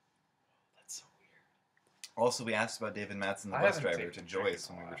 That's so weird. Also, we asked about David Madsen, the I bus haven't driver, taken to a drink Joyce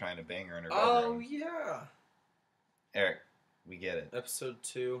in a when we were while. trying to bang her in her Oh bedroom. yeah. Eric, we get it. Episode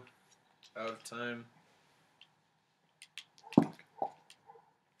 2. Out of time.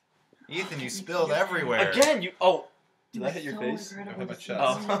 Ethan, you spilled everywhere. Again, you. Oh, It did I was hit your so face? incredible I hit my to see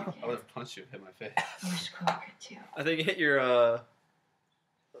chest. William Oh. again. I would have punched you, hit my face. I wish Chloe could too. I think it hit your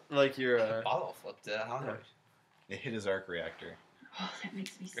like your The bottle flipped it. I don't know. It hit his arc reactor. Oh, that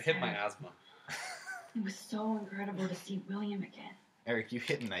makes me It sad. hit my asthma. It was so incredible to see William again. Eric, you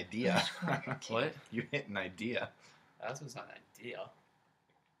hit an I idea. wish Chloe could too. what? You hit an idea, Asthma's not an idea.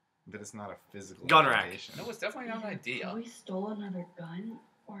 but it's not a physical Gun rack. limitation. No, it's definitely not an Either idea. Chloe stole another gun,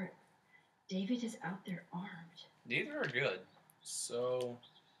 or David is out there armed. Neither are good. So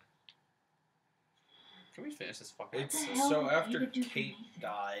Can we finish this fucking it's What the hell so did after David do for Kate Nathan?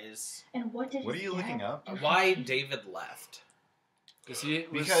 dies. And what did What his are you looking dad up? do for Why Kate? David left? Because he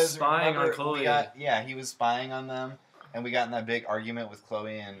was Because spying remember, on Chloe. he was spying on them, and we got in that big argument with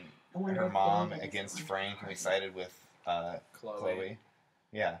Chloe and I wonder her if mom David is against on Frank, and we party. sided with Chloe.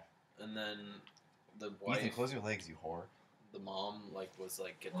 Yeah. And then the Ethan, wife, close your legs, you whore. the mom, was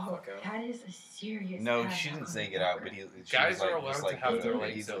like, get the Whoa, fuck out. that is a serious. No, padlock she didn't on say the get out, door. but she Guys was like, are allowed just to like have go their to-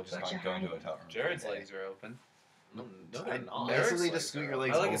 legs he's open. just But like you're going to a hiding. hotel room. for the Jared's day. legs are open. No, they're not. Basically, Eric's just scoot your are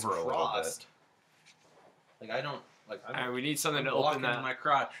legs My leg is over a little bit. crossed. Like I don't like. I Alright, don't we need something to walk open into that. my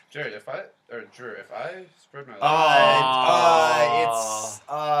crotch. Jared, if I spread my legs,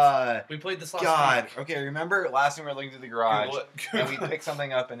 It's We played this last God. week. Okay, remember last time we were looking through the garage, Google it. and we picked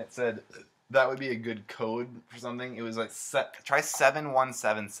something up, and it said that would be a good code for something. It was like try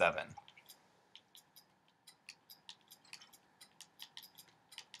 7177.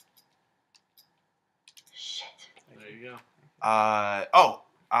 Shit. There you go.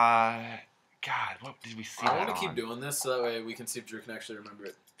 God, what did we see? I that want to keep on? doing this so that way we can see if Drew can actually remember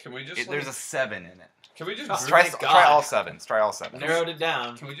it. Can we just There's a 7 in it. can we just Oh, brute- Try all 7s. Try all 7s. Narrowed it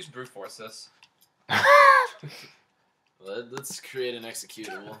down. can we just brute force this? Let's create an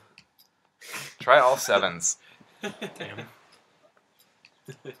executable. Try all 7s. Damn.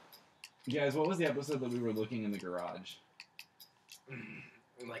 Guys, what was the episode that we were looking in the garage?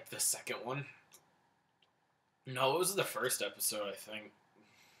 Like the second one. No, it was the first episode, I think.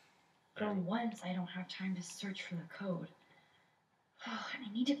 For once, I don't have time to search for the code. Oh, and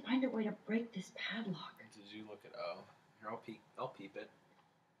I need to find a way to break this padlock. Did you look at O? Here, I'll peep it.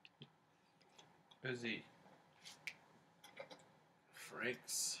 Who's he?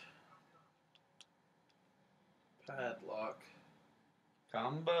 Frank's padlock.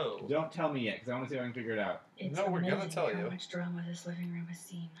 Combo. Don't tell me yet, because I want to see if I can figure it out. It's No, we're gonna amazing tell how you. much drama this living room has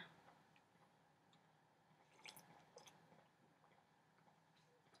seen.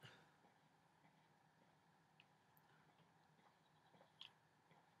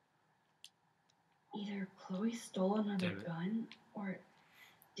 Either Chloe stole another Damn it. gun, or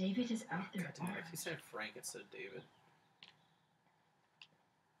David is out there God damn it, armed. he said Frank instead of David.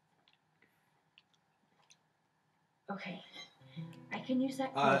 Okay, I can use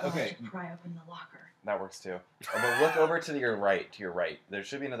that Uh, crowbar okay. to pry open the locker. That works too. Oh, but look over to your right. To your right, there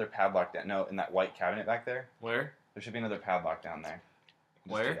should be another padlock down. No, in that white cabinet back there. Where? There should be another padlock down there.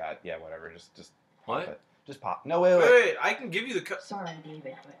 Just Where? do that. Yeah, whatever. Just What? pop it. Just pop. No, wait. Wait, I can give you the cut. Sorry,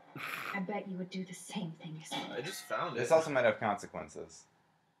 David, but I bet you would do the same thing as me. I just found it. This also might have consequences.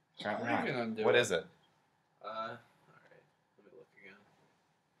 Apparently What are you not. gonna do? What is it? Alright. Let me look again.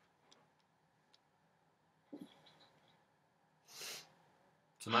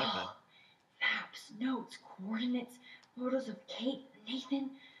 It's an iPad. Maps, notes, coordinates, photos of Kate,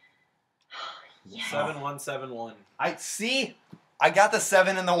 Nathan. Yes. 7171. I see. I got the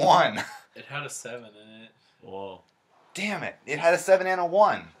 7 and the 1. It had a 7 in it. Whoa. Damn it! It had a 7 and a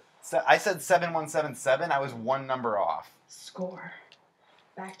 1. So I said 7177. I was one number off. Score.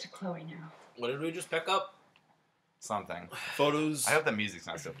 Back to Chloe now. What did we just pick up? Something. Photos. I hope the music's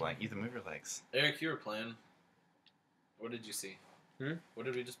not still playing. Ethan, move your legs. Eric, you were playing. What did you see? What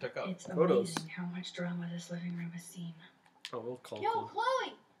did we just pick up? It's Photos. amazing how much drama this living room has seen. Oh, we'll call Yo,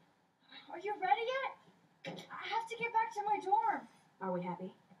 Chloe! Are you ready yet? I have to get back to my dorm. Are we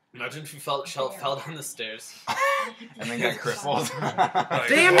happy? Imagine if you fell down the stairs. And then got crippled.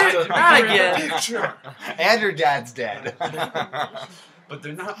 Damn it! Not again! And your dad's dead. But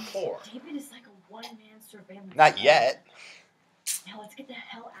they're not poor. David is like a one-man surveillance. Not yet. Now let's get the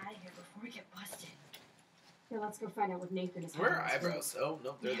hell out of here before we get busted. Yeah, let's go find out what Nathan is. Where are hiding in his eyebrows? Oh,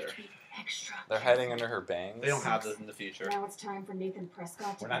 no, they're We have there. to be extra They're hiding under her bangs. They don't have those in the future. room. Now it's time for Nathan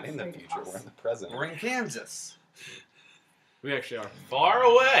Prescott to We're not be in the afraid of future. us. We're in the present. We're in Kansas. We actually are. Far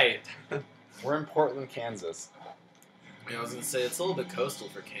away! We're in Portland, Kansas. Yeah, I was gonna say, it's a little bit coastal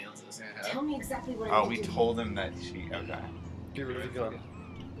for Kansas. Tell me exactly what I Oh, need we to do. told him that she. Okay. Get rid of the gun.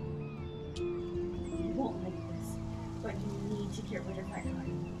 You won't like this, but you need to get rid of that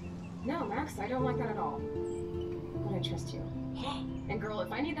gun. No, Max, I don't like that at all. But I trust you. And girl,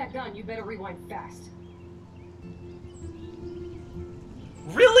 if I need that gun, you better rewind fast.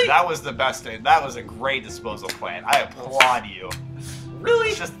 Really? That was the best day. That was a great disposal plan. I applaud you.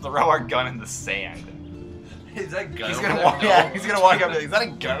 Really? Just throw our gun in the sand. Is that gun? He's over gonna there? walk. No. Yeah, he's gonna walk up. Is that a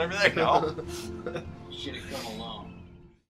gun over there? No. Should have come